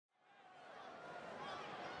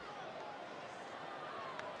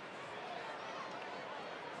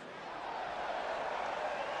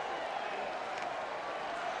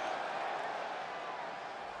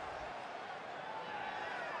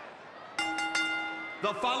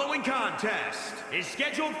The following contest is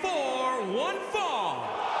scheduled for one fall.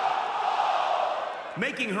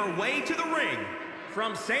 Making her way to the ring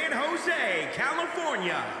from San Jose,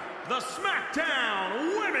 California, the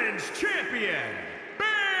SmackDown Women's Champion,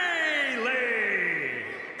 Bayley.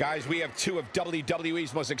 Guys, we have two of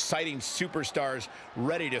WWE's most exciting superstars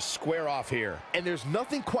ready to square off here. And there's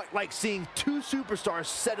nothing quite like seeing two superstars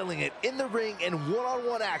settling it in the ring in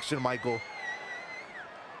one-on-one action, Michael.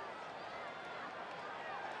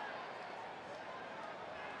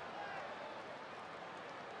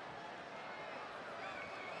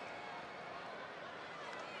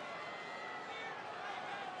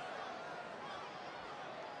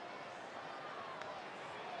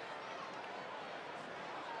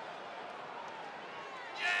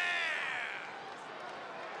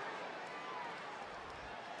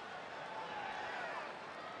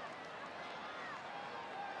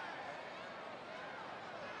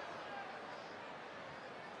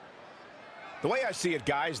 The way I see it,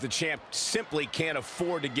 guys, the champ simply can't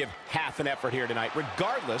afford to give half an effort here tonight,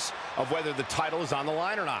 regardless of whether the title is on the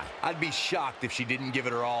line or not. I'd be shocked if she didn't give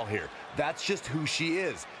it her all here. That's just who she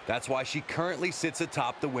is. That's why she currently sits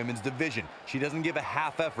atop the women's division. She doesn't give a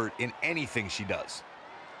half effort in anything she does.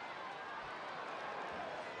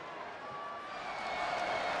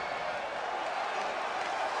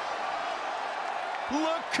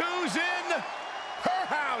 Look who's in her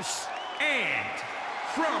house. And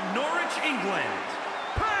from Norwich, England,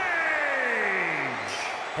 Paige!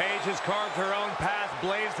 Paige has carved her own path,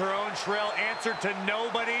 blazed her own trail, answered to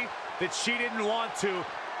nobody that she didn't want to.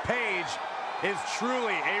 Paige is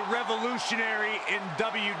truly a revolutionary in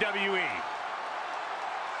WWE.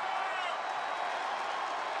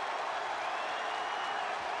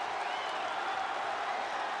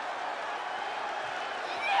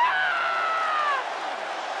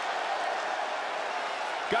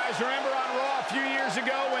 Guys, remember on Raw a few years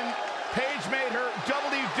ago when Paige made her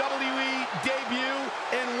WWE debut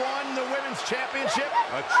and won the Women's Championship?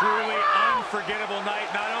 A truly unforgettable night,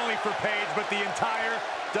 not only for Paige, but the entire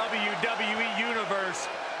WWE Universe.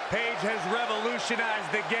 Paige has revolutionized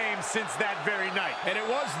the game since that very night. And it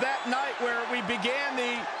was that night where we began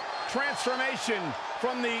the transformation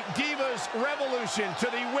from the Divas Revolution to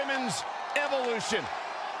the Women's Evolution.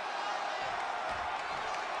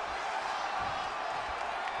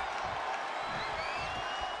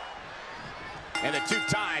 And the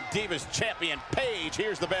two-time Divas champion, Paige,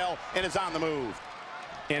 hears the bell and is on the move.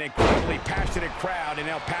 An incredibly passionate crowd in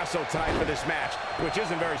El Paso tonight for this match, which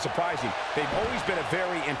isn't very surprising. They've always been a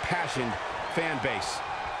very impassioned fan base.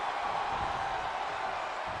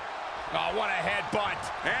 Oh, what a headbutt.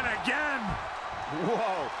 And again.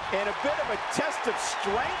 Whoa, and a bit of a test of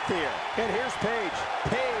strength here. And here's Paige.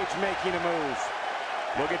 Paige making a move.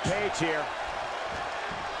 Look at Paige here.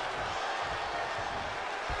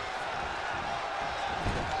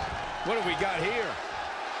 What have we got here?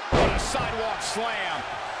 What a sidewalk slam.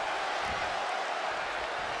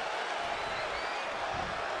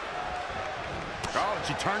 Oh, and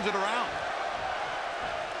she turns it around.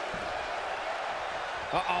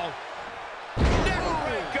 Uh-oh.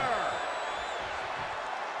 Neckbreaker.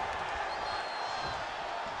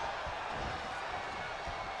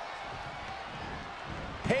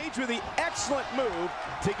 Paige with the excellent move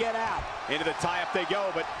to get out. Into the tie-up they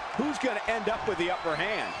go, but who's going to end up with the upper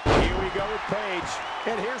hand? Here we go with Paige.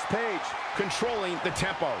 And here's Paige. Controlling the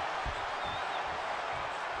tempo.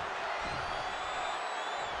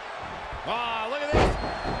 Ah, look at this.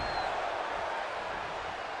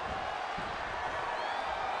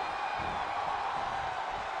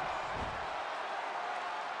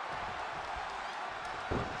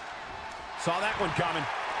 Saw that one coming.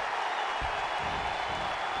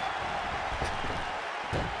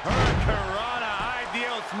 Hurricanrana, ay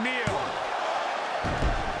Dios mío.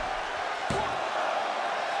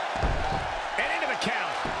 And into the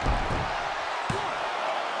count.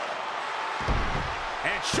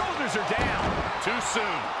 And shoulders are down. Too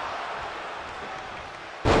soon.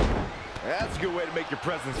 That's a good way to make your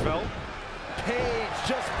presence felt. Paige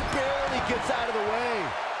just barely gets out of the way.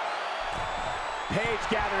 Paige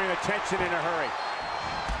gathering attention in a hurry.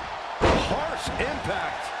 Harsh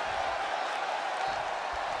impact.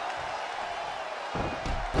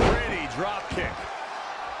 Pretty drop kick.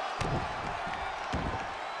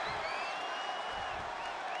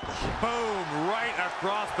 Boom, right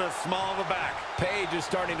across the small of the back. Paige is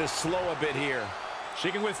starting to slow a bit here.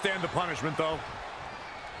 She can withstand the punishment, though.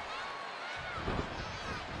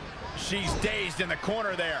 She's dazed in the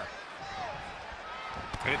corner there.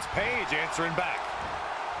 And it's Paige answering back.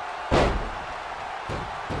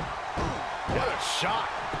 What a shot.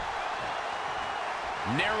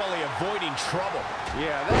 narrowly avoiding trouble.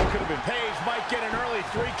 Yeah, that could have been. Paige might get an early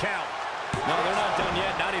 3 count. No, they're not done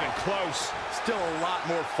yet, not even close. Still a lot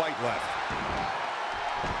more fight left.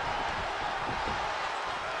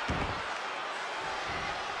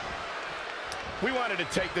 We wanted to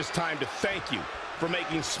take this time to thank you for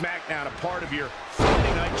making SmackDown a part of your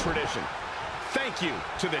Friday night tradition. Thank you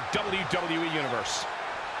to the WWE Universe.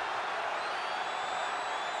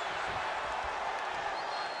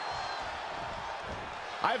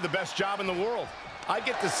 I have the best job in the world. I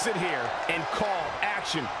get to sit here and call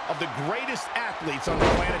action of the greatest athletes on the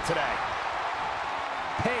planet today.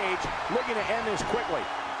 Paige looking to end this quickly.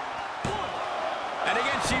 And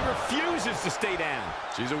again, she refuses to stay down.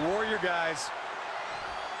 She's a warrior, guys.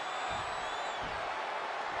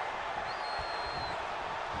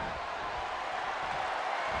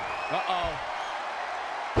 Uh-oh.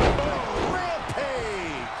 Oh,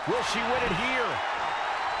 rampage! Will she win it here?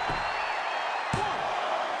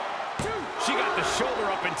 She got the shoulder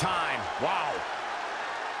up in time. Wow.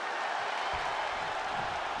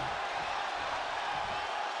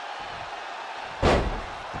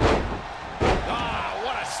 Ah,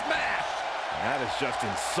 what a smash! That is just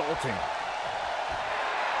insulting.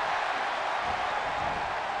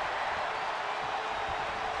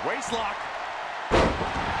 Waistlock.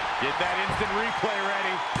 Get that instant replay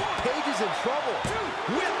ready. Paige is in trouble.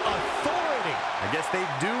 With authority. I guess they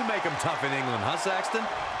do make them tough in England, huh, Saxton?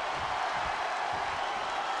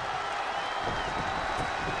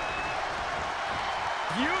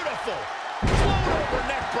 Beautiful. Float over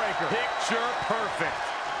neck breaker. Picture perfect.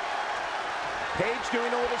 Paige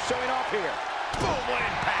doing a little showing off here. Boom, what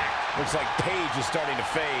impact. Looks like Paige is starting to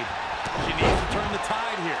fade. She needs to turn the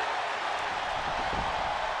tide here.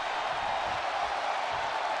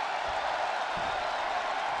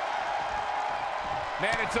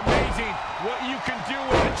 Man, it's amazing what you can do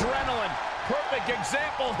with adrenaline. Perfect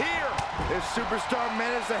example here. This superstar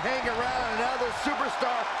managed to hang around, and now this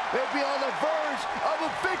superstar may be on the verge of a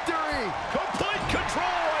victory. Complete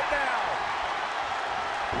control right now.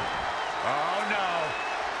 Oh, no.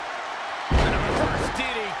 And a reverse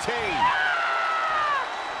DDT.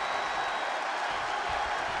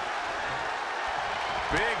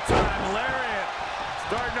 Big time lariat.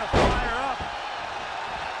 Starting to fire up.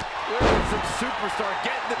 Look at some superstar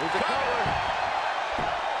getting the cover.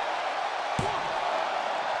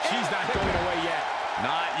 She's not going away yet.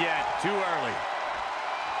 Not yet. Too early.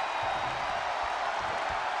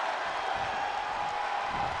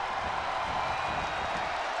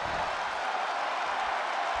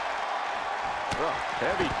 Oh,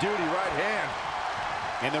 heavy duty right hand.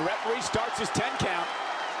 And the referee starts his 10 count.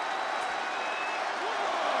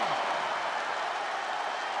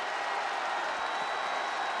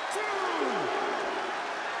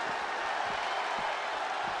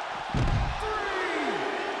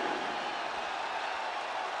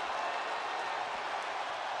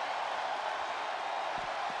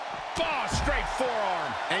 Oh, straight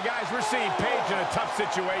forearm. And guys, we're seeing Paige in a tough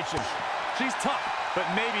situation. She's tough, but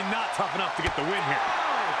maybe not tough enough to get the win here.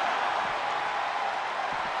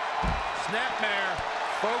 Snapmare.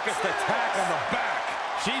 Focused attack on the back.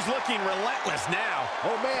 She's looking relentless now.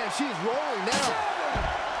 Oh, man, she's rolling now.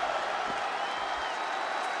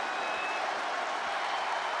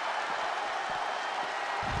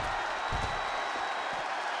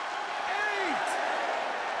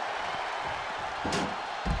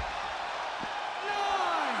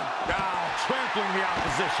 Trampling the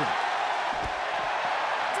opposition.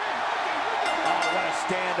 Oh, what a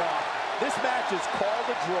standoff. This match is called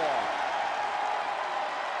a draw.